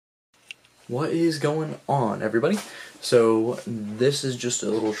What is going on, everybody? So this is just a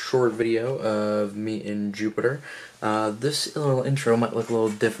little short video of me in Jupiter. This little intro might look a little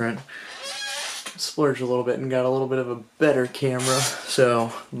different. Splurged a little bit and got a little bit of a better camera,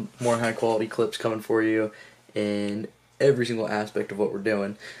 so more high quality clips coming for you in every single aspect of what we're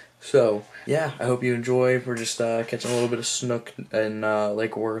doing. So yeah, I hope you enjoy. We're just catching a little bit of snook in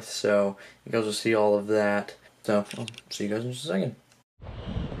Lake Worth, so you guys will see all of that. So I'll see you guys in just a second.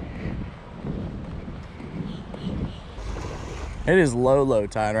 It is low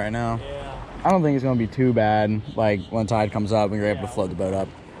tide right now. Yeah. I don't think it's gonna be too bad. Like when tide comes up, we're able to float the boat up.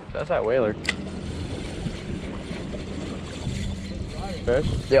 That's that whaler. Fish?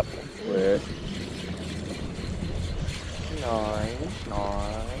 Yep. Fish. Nice.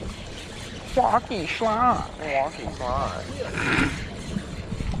 Walkie slide.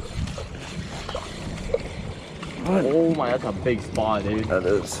 Oh my, that's a big spot, dude. That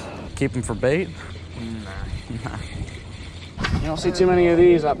is. Keep them for bait? Nah. You don't see too many of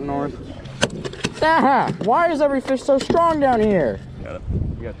these up north. Why is every fish so strong down here? Got it.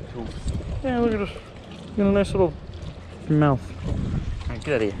 You got the tools. Yeah, look at this. Got a nice little mouth. Alright,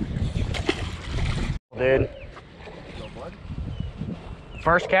 get out of here. Dude.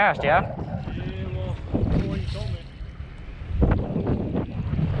 First cast, yeah? Yeah, well, what you told me.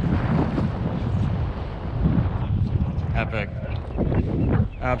 Epic.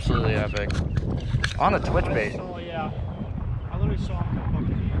 Absolutely epic. On a twitch bait. Oh, yeah. I literally saw him come up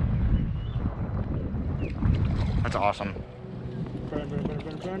to. That's awesome.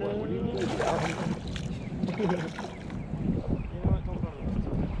 Burn it.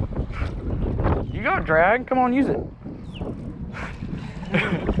 You got drag? Come on, use it.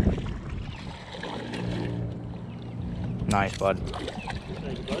 Nice, bud.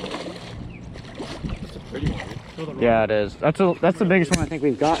 That's a pretty one. Yeah, it is. That's the biggest one I think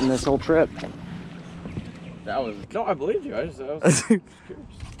we've gotten this whole trip. That was no, I believe you. I was curious.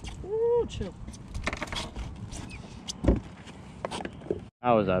 Ooh, chill.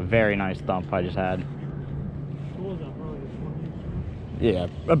 That was a very nice thump I just had. What was that, probably? Yeah,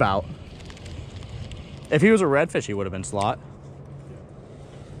 about. If he was a redfish, he would have been slot.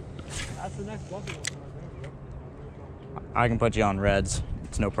 That's the next bucket. I can put you on reds.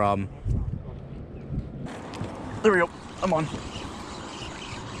 It's no problem. There we go. I'm on.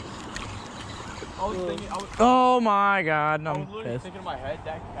 Oh my God! No, I was literally thinking in my head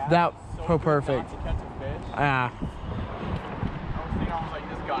that was so perfect. To catch a fish. Yeah. I was like,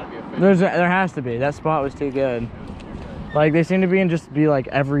 this gotta be a fish. There has to be. That spot was too good. Like they seem to be in just be like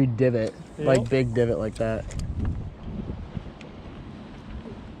every divot, like big divot like that.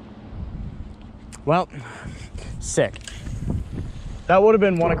 Well, sick. That would have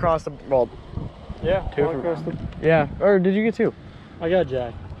been one across the well. Yeah, two across the. Yeah, or did you get two? I got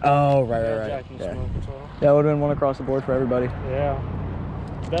Jack. Oh, right. Jack and Snook, so. That would have been one across the board for everybody. Yeah.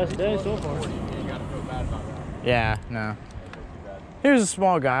 Best day so far. You gotta feel bad about that. Yeah, no. He was a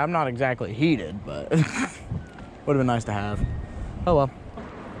small guy. I'm not exactly heated, but would have been nice to have. Oh well.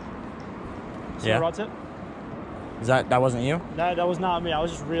 Yeah. Rod tip? Is that wasn't you? That was not me. I was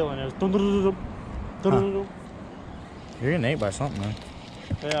just reeling. It was. Huh. You're getting ate by something, man.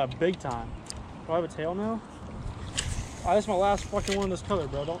 Yeah, big time. Do I have a tail now? Oh, that's my last fucking one in this color,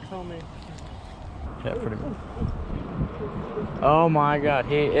 bro. Don't tell me. Yeah, pretty much. Oh my God,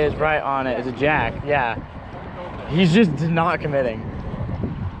 he is right on it. It's a jack. Yeah. He's just not committing.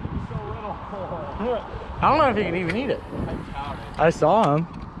 I don't know if he can even eat it. I saw him.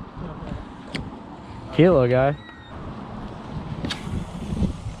 Kilo guy.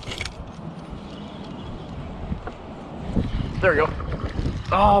 There we go.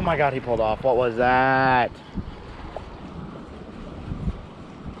 Oh my God, he pulled off. What was that?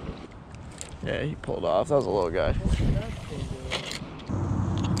 Yeah, he pulled off. That was a little guy.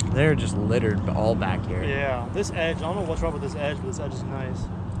 They're just littered all back here. Yeah, this edge, I don't know what's wrong with this edge, but this edge is nice.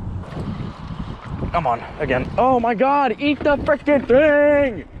 Come on, again. Oh my God, eat the freaking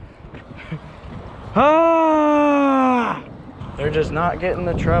thing! Ah! They're just not getting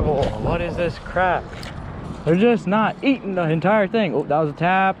the treble. What is this crap? They're just not eating the entire thing. Oh, that was a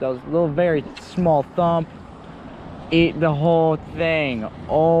tap. That was a little very small thump. Eat the whole thing.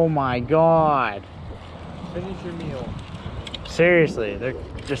 Oh my God. Finish your meal. Seriously, they're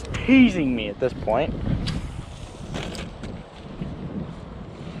just teasing me at this point.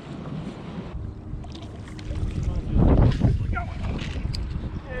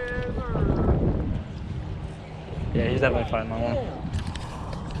 Yeah, he's definitely fighting my one.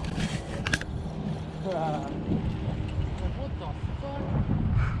 What the fuck?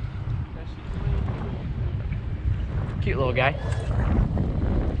 Cute little guy.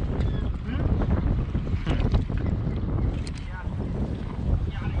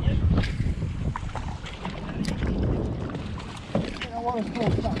 water's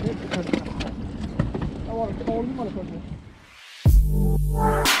cold. Stop it. That water's cold. You motherfucker.